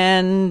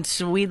And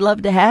we'd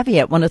love to have you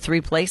at one of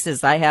three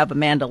places. I have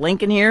Amanda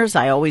Lincoln here, as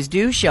I always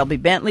do. Shelby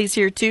Bentley's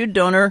here, too.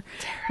 Donor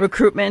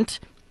recruitment.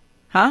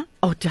 Huh?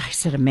 Oh, I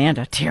said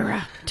Amanda.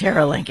 Tara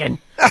Lincoln.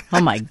 Oh,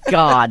 my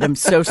God. I'm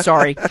so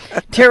sorry.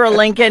 Tara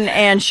Lincoln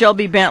and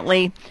Shelby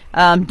Bentley,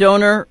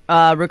 donor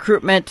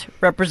recruitment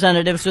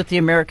representatives with the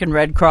American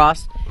Red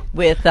Cross,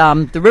 with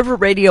the River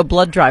Radio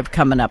Blood Drive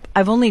coming up.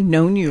 I've only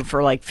known you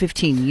for like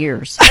 15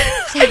 years.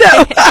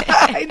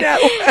 I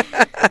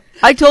know.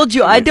 I told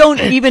you I don't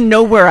even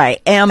know where I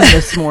am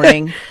this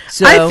morning.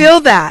 So I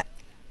feel that.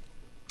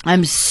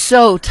 I'm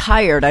so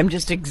tired. I'm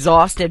just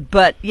exhausted.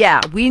 But yeah,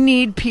 we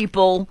need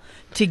people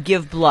to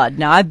give blood.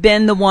 Now, I've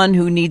been the one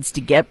who needs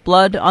to get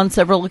blood on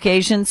several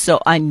occasions,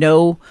 so I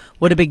know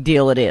what a big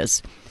deal it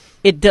is.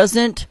 It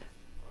doesn't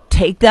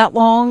take that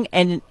long,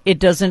 and it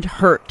doesn't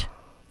hurt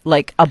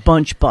like a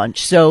bunch.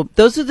 So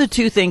those are the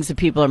two things that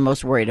people are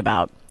most worried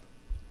about.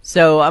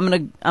 So I'm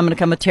gonna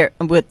come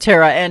with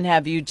Tara and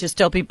have you just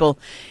tell people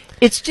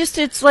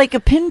it's like a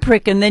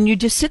pinprick, and then you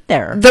just sit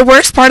there. The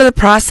worst part of the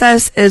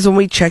process is when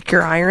we check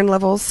your iron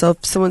levels. So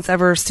if someone's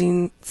ever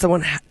seen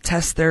someone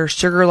test their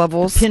sugar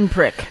levels,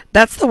 Pinprick.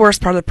 That's the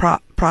worst part of the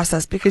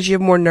process because you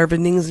have more nerve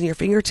endings in your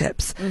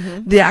fingertips.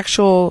 Mm-hmm. The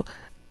actual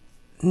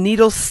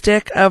needle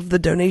stick of the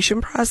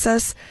donation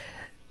process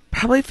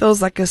probably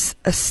feels like a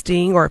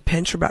sting or a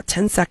pinch for about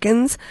 10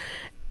 seconds.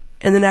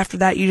 And then after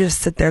that, you just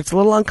sit there. It's a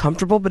little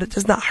uncomfortable, but it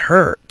does not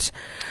hurt.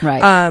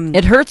 Right.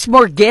 It hurts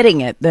more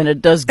getting it than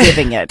it does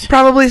giving it.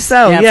 Probably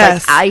so, yes.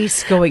 It's like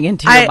ice going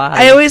into your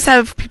body. I always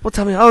have people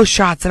tell me, oh,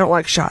 shots. I don't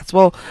like shots.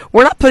 Well,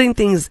 we're not putting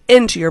things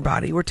into your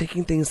body. We're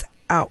taking things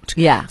out.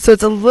 Yeah. So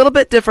it's a little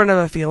bit different of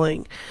a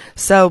feeling.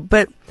 So,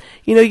 but,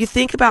 you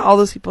think about all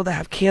those people that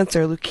have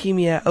cancer,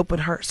 leukemia, open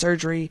heart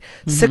surgery,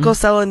 sickle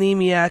cell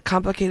anemia,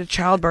 complicated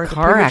childbirth,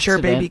 premature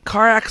baby,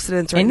 car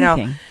accidents right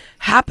now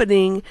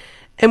happening.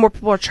 And where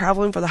people are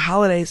traveling for the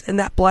holidays and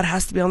that blood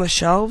has to be on the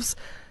shelves.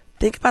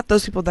 Think about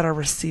those people that are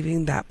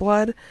receiving that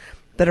blood,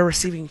 that are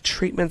receiving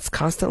treatments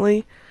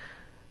constantly.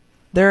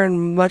 They're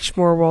in much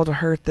more world of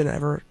hurt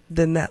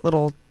than that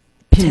little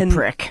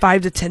pinprick.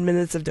 5 to 10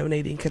 minutes of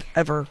donating could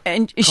ever.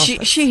 And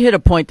she hit a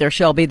point there,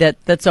 Shelby,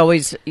 that's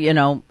always,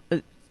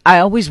 I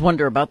always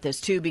wonder about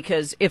this too,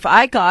 because if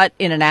I got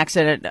in an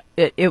accident,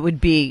 it would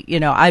be,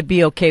 I'd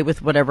be okay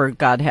with whatever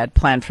God had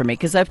planned for me,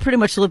 because I've pretty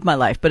much lived my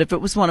life. But if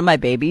it was one of my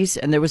babies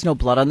and there was no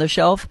blood on the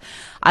shelf,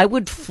 I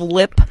would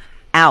flip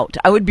out.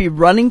 I would be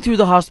running through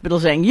the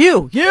hospital saying,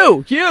 you,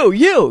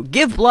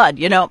 give blood.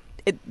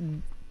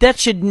 That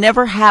should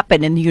never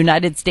happen in the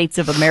United States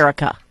of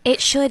America. It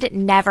should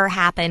never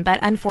happen, but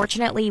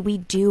unfortunately, we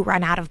do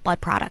run out of blood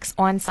products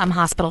on some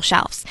hospital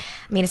shelves.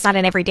 I mean, it's not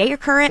an everyday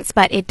occurrence,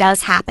 but it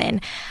does happen.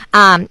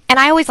 And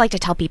I always like to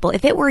tell people,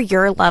 if it were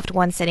your loved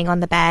one sitting on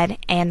the bed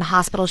and the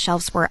hospital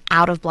shelves were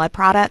out of blood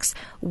products,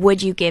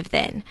 would you give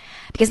then?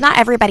 Because not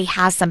everybody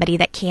has somebody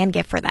that can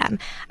give for them.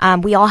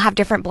 We all have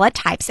different blood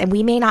types, and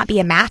we may not be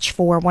a match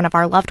for one of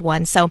our loved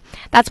ones. So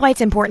that's why it's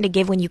important to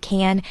give when you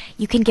can.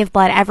 You can give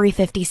blood every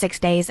 56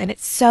 days, and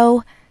it's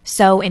so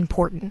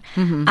important.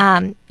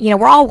 Mm-hmm.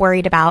 We're all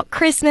worried about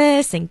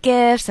Christmas and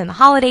gifts and the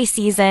holiday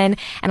season,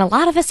 and a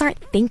lot of us aren't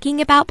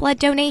thinking about blood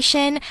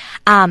donation,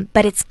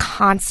 but it's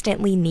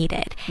constantly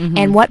needed. Mm-hmm.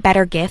 And what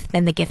better gift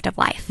than the gift of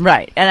life?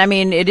 Right. And I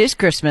mean, it is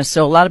Christmas,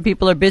 so a lot of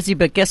people are busy,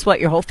 but guess what?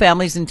 Your whole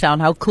family's in town.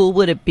 How cool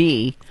would it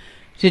be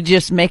to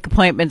just make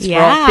appointments for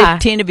all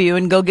 15 of you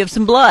and go give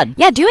some blood?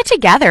 Yeah, do it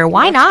together.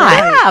 Why not?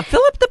 Yeah,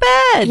 fill up the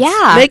beds.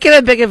 Yeah. Make it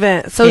a big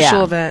event,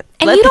 social event.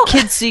 And let the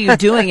kids see you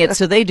doing it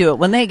so they do it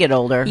when they get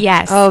older.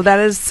 Yes. Oh, that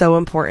is so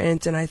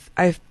important. And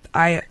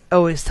I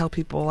always tell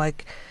people,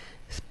 like,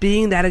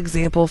 being that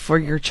example for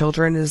your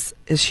children is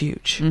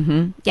huge.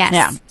 Mm-hmm. Yes.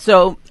 Yeah.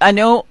 So I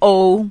know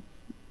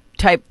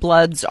O-type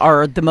bloods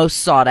are the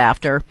most sought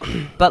after,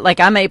 but, like,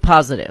 I'm A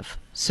positive.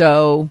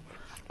 So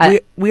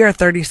we are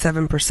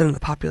 37% of the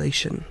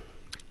population.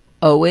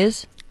 O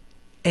is?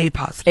 A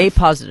positive. A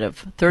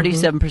positive,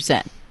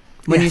 37%.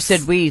 When you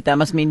said we, that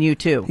must mean you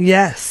too.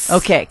 Yes.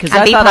 Okay, because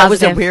I thought I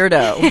was a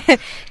weirdo.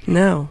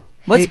 No.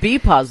 What's B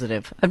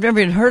positive? I've never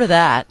even heard of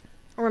that.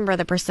 Remember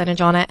the percentage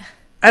on it?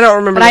 I don't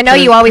remember. But I know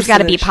you always got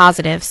to be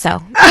positive,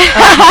 so.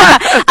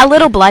 A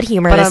little blood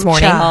humor this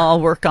morning. I'll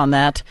work on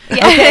that.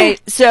 Yeah. Okay,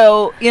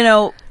 so,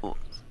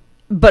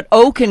 but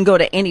O can go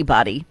to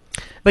anybody.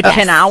 But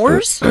can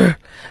ours?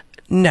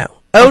 No.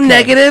 O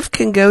negative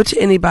can go to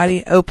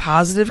anybody. O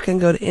positive can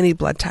go to any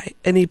blood type,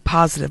 any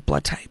positive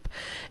blood type.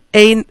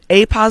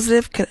 A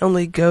positive can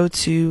only go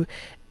to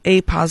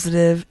A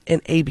positive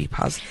and AB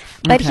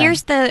positive. But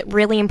here's the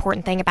really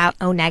important thing about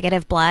O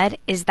negative blood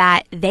is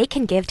that they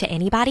can give to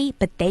anybody,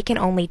 but they can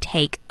only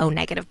take O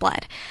negative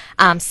blood.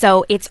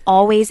 So it's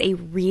always a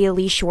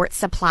really short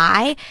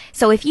supply.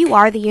 So if you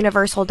are the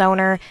universal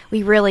donor,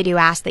 we really do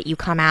ask that you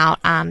come out.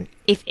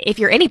 If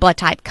you're any blood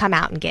type, come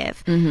out and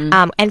give.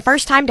 Mm-hmm. And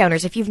first time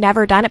donors, if you've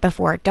never done it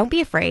before, don't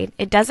be afraid.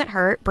 It doesn't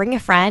hurt. Bring a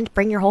friend,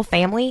 bring your whole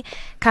family,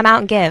 come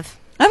out and give.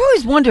 I've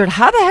always wondered,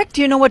 how the heck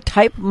do you know what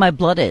type my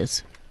blood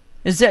is?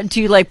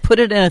 Do you like put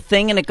it in a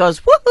thing and it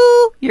goes,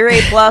 woohoo, you're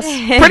A+?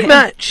 Pretty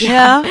much.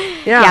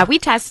 Yeah, we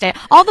test it.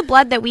 All the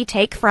blood that we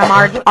take from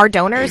our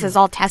donors is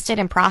all tested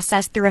and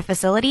processed through a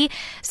facility,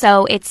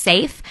 so it's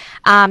safe.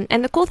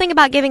 And the cool thing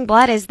about giving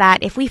blood is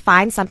that if we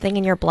find something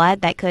in your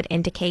blood that could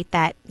indicate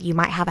that you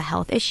might have a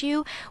health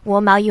issue,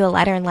 we'll mail you a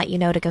letter and let you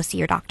know to go see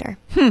your doctor.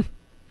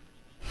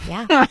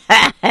 Yeah.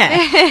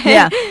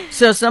 Yeah.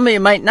 So some of you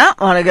might not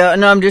want to go.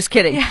 No, I'm just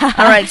kidding. Yeah.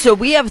 All right. So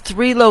we have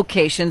 3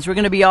 locations. We're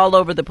going to be all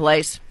over the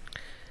place.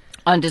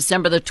 On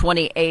December the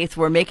 28th,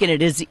 we're making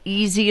it as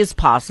easy as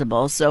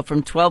possible. So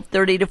from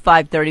 12:30 to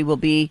 5:30, we'll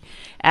be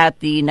at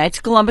the Knights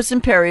of Columbus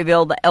in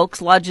Perryville, the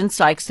Elks Lodge in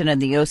Sikeston,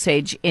 and the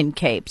Osage in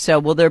Cape. So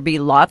will there be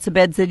lots of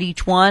beds at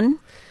each one?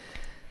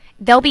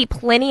 There'll be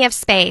plenty of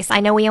space.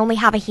 I know we only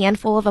have a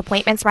handful of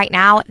appointments right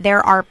now.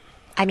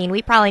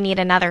 We probably need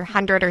another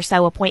 100 or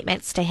so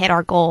appointments to hit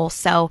our goal.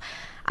 So,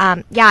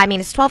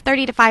 it's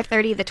 12:30 to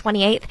 5:30 the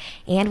 28th,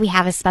 and we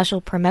have a special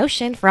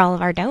promotion for all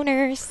of our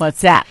donors. What's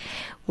that?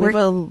 We have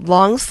a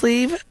long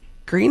sleeve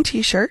green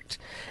T-shirt,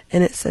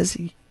 and it says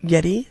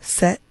Yeti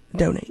Set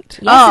Donate.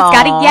 Yes, It's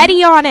got a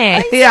Yeti on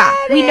it. Yeah.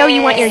 We know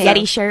you want your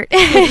Yeti shirt.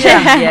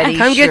 Yeti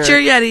Come shirt. Get your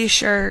Yeti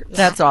shirt.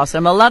 That's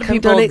awesome. A lot of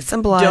people donate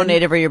some blood.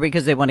 Donate every year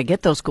because they want to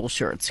get those cool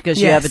shirts because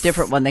you have a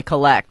different one they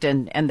collect,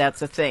 and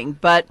that's a thing.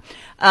 But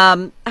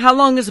how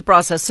long is the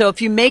process? So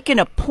if you make an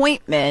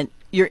appointment,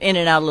 you're in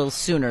and out a little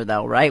sooner,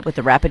 though, right, with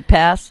the Rapid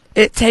Pass?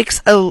 It's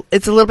a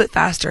little bit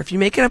faster. If you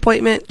make an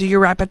appointment, do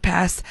your Rapid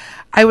Pass,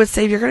 I would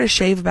say you're going to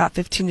shave about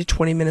 15 to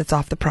 20 minutes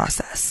off the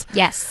process.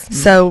 Yes.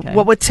 So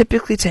what would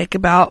typically take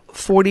about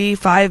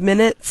 45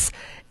 minutes,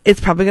 it's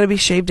probably going to be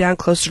shaved down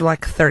closer to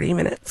like 30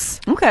 minutes.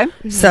 Okay.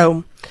 Mm-hmm.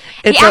 So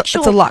it's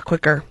a lot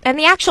quicker. And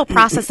the actual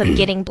process of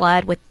getting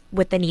blood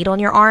with the needle in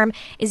your arm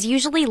is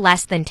usually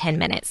less than 10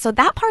 minutes. So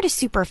that part is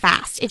super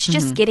fast. It's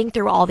just getting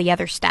through all the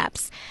other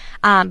steps.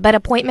 But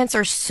appointments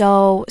are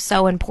so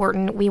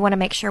important. We want to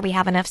make sure we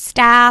have enough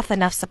staff,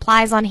 enough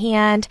supplies on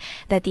hand,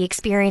 that the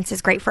experience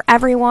is great for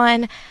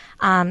everyone.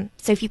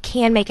 So if you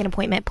can make an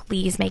appointment,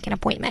 please make an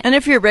appointment. And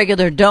if you're a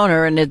regular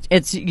donor and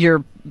it's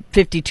your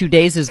 52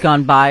 days has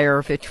gone by,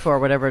 or 54,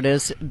 whatever it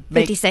is.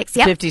 56,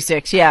 yeah.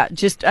 56, yeah.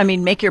 Just,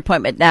 make your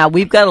appointment now.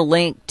 We've got a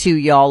link to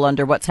y'all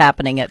under what's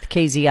happening at the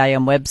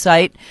KZIM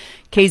website,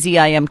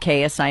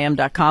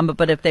 KZIMKSIM.com.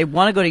 But if they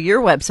want to go to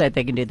your website,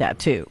 they can do that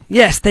too.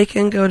 Yes, they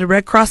can go to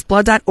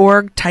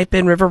redcrossblood.org, type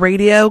in River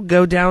Radio,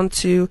 go down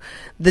to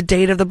the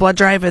date of the blood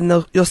drive,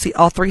 and you'll see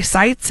all 3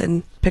 sites,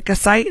 and pick a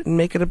site and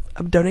make it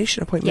a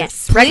donation appointment.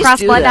 Yes,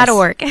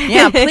 redcrossblood.org.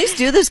 Yeah, please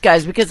do this,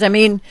 guys, because,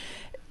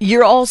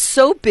 you're all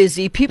so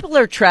busy. People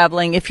are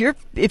traveling. If your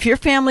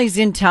family's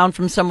in town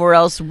from somewhere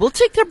else, we'll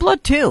take their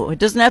blood too. It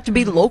doesn't have to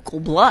be local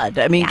blood.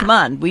 Come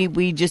on.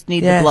 We just need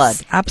the blood.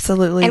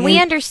 Absolutely. And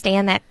we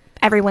understand that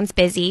everyone's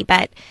busy,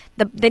 but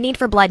the need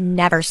for blood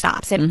never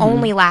stops. It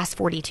only lasts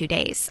 42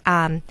 days.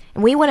 And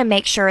we want to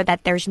make sure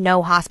that there's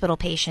no hospital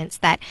patients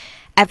that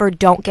ever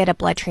don't get a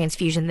blood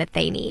transfusion that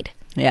they need.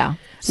 Yeah.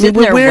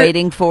 Sitting there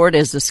waiting for it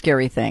is a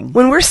scary thing.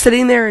 When we're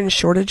sitting there in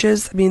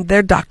shortages,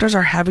 their doctors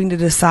are having to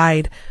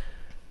decide,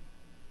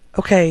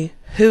 okay,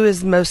 who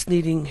is most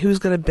needing, who's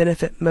going to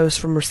benefit most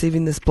from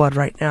receiving this blood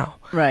right now?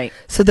 Right.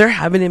 So they're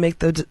having to make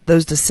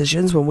those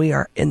decisions when we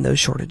are in those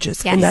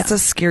shortages. Yes. And that's a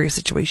scary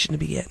situation to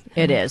be in.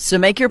 It is. So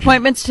make your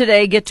appointments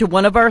today. Get to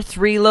one of our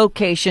 3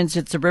 locations.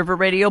 It's a River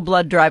Radio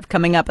Blood Drive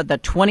coming up at the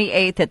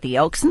 28th at the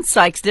Elks in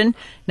Sikeston,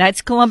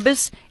 Knights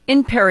Columbus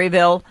in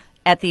Perryville,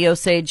 at the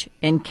Osage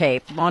in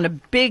Cape. I want a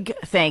big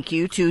thank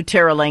you to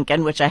Tara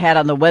Lincoln, which I had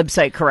on the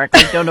website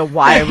correctly. Don't know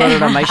why I wrote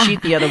it on my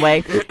sheet the other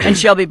way. And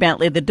Shelby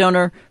Bentley, the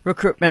donor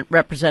recruitment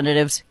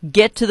representatives.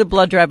 Get to the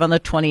blood drive on the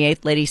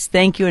 28th. Ladies,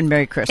 thank you and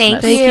Merry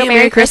Christmas. Thank you.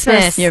 Merry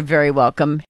Christmas. You're very welcome.